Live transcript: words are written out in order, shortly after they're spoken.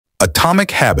Atomic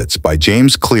Habits by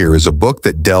James Clear is a book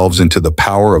that delves into the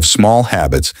power of small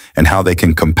habits and how they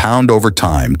can compound over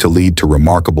time to lead to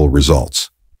remarkable results.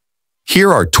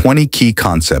 Here are 20 key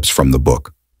concepts from the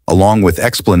book, along with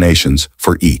explanations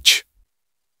for each.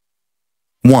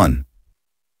 1.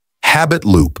 Habit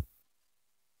loop.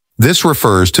 This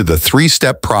refers to the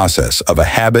three-step process of a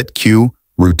habit, cue,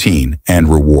 routine, and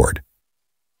reward.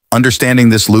 Understanding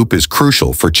this loop is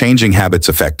crucial for changing habits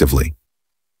effectively.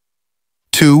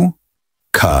 2.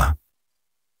 Ka.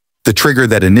 The trigger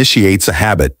that initiates a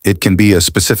habit. It can be a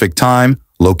specific time,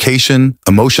 location,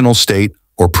 emotional state,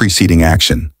 or preceding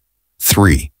action.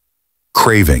 3.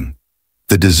 Craving.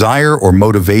 The desire or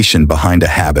motivation behind a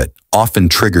habit, often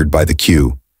triggered by the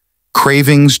cue.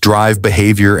 Cravings drive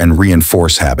behavior and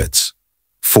reinforce habits.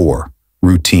 4.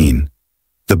 Routine.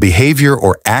 The behavior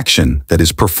or action that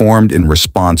is performed in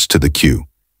response to the cue.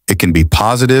 It can be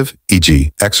positive,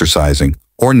 e.g., exercising,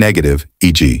 or negative,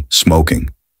 e.g., smoking.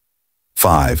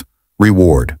 5.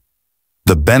 Reward.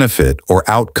 The benefit or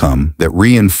outcome that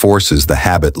reinforces the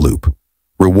habit loop.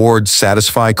 Rewards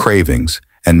satisfy cravings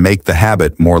and make the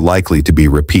habit more likely to be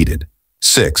repeated.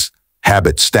 6.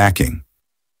 Habit stacking.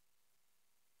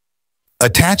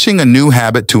 Attaching a new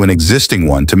habit to an existing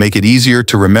one to make it easier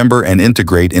to remember and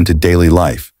integrate into daily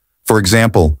life. For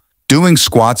example, doing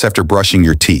squats after brushing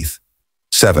your teeth.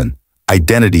 7.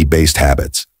 Identity-based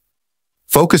habits.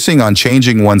 Focusing on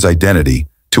changing one's identity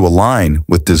to align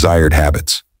with desired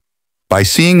habits. By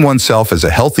seeing oneself as a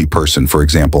healthy person, for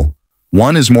example,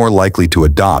 one is more likely to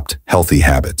adopt healthy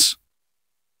habits.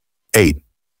 8.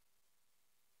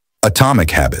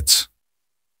 Atomic habits.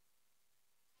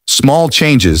 Small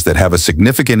changes that have a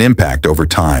significant impact over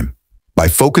time. By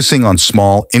focusing on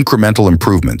small, incremental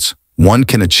improvements, one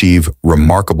can achieve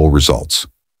remarkable results.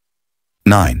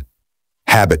 9.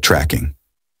 Habit tracking.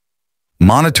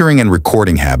 Monitoring and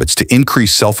recording habits to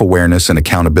increase self-awareness and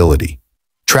accountability.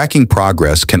 Tracking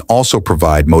progress can also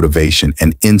provide motivation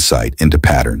and insight into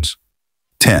patterns.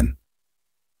 10.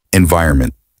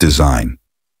 Environment design.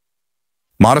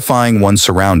 Modifying one's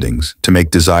surroundings to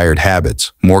make desired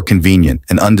habits more convenient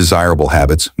and undesirable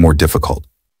habits more difficult.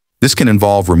 This can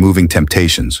involve removing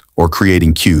temptations or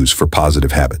creating cues for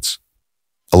positive habits.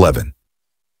 11.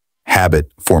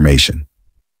 Habit formation.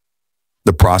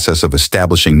 The process of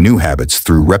establishing new habits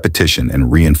through repetition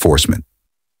and reinforcement.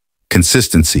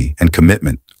 Consistency and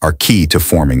commitment are key to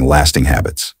forming lasting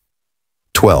habits.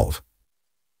 12.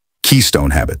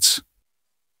 Keystone habits.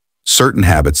 Certain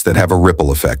habits that have a ripple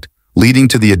effect, leading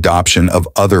to the adoption of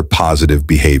other positive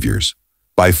behaviors.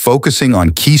 By focusing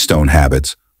on keystone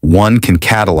habits, one can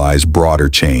catalyze broader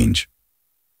change.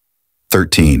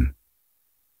 13.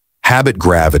 Habit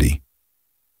gravity.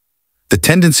 The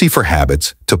tendency for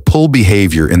habits to pull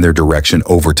behavior in their direction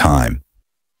over time.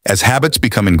 As habits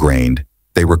become ingrained,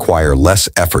 they require less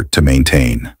effort to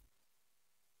maintain.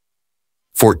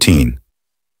 14.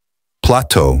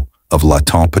 Plateau of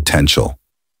latent potential.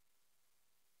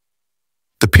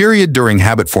 The period during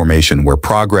habit formation where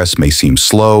progress may seem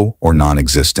slow or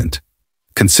non-existent.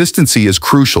 Consistency is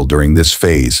crucial during this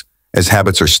phase, as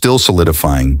habits are still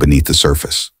solidifying beneath the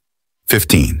surface.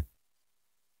 15.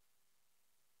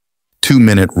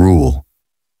 2-minute rule.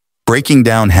 Breaking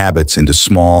down habits into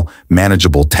small,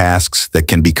 manageable tasks that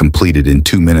can be completed in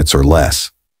 2 minutes or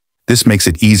less. This makes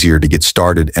it easier to get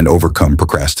started and overcome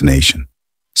procrastination.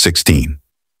 16.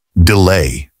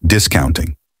 Delay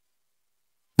discounting.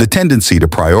 The tendency to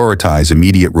prioritize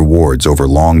immediate rewards over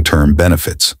long-term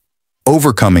benefits.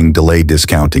 Overcoming delay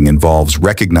discounting involves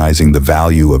recognizing the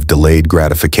value of delayed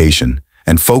gratification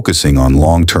and focusing on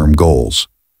long-term goals.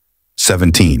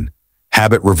 17.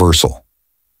 Habit reversal.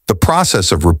 The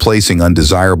process of replacing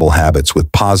undesirable habits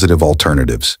with positive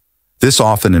alternatives. This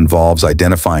often involves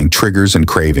identifying triggers and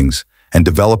cravings and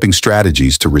developing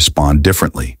strategies to respond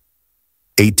differently.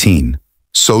 18.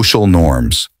 Social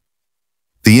norms.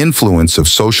 The influence of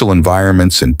social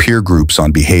environments and peer groups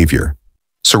on behavior.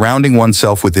 Surrounding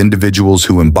oneself with individuals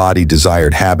who embody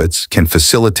desired habits can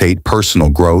facilitate personal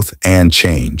growth and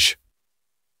change.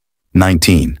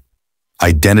 19.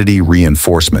 Identity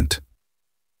reinforcement.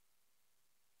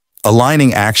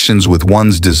 Aligning actions with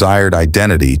one's desired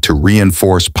identity to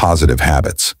reinforce positive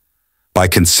habits. By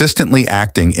consistently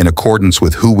acting in accordance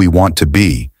with who we want to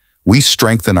be, we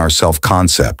strengthen our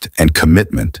self-concept and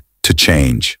commitment to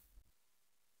change.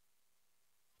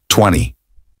 20.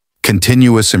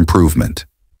 Continuous improvement.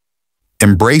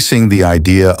 Embracing the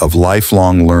idea of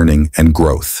lifelong learning and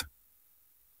growth.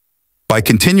 By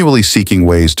continually seeking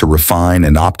ways to refine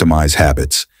and optimize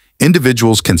habits,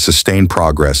 individuals can sustain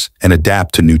progress and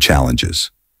adapt to new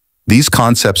challenges. These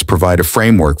concepts provide a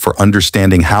framework for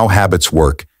understanding how habits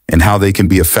work and how they can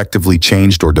be effectively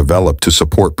changed or developed to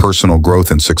support personal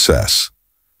growth and success.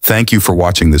 Thank you for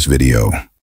watching this video.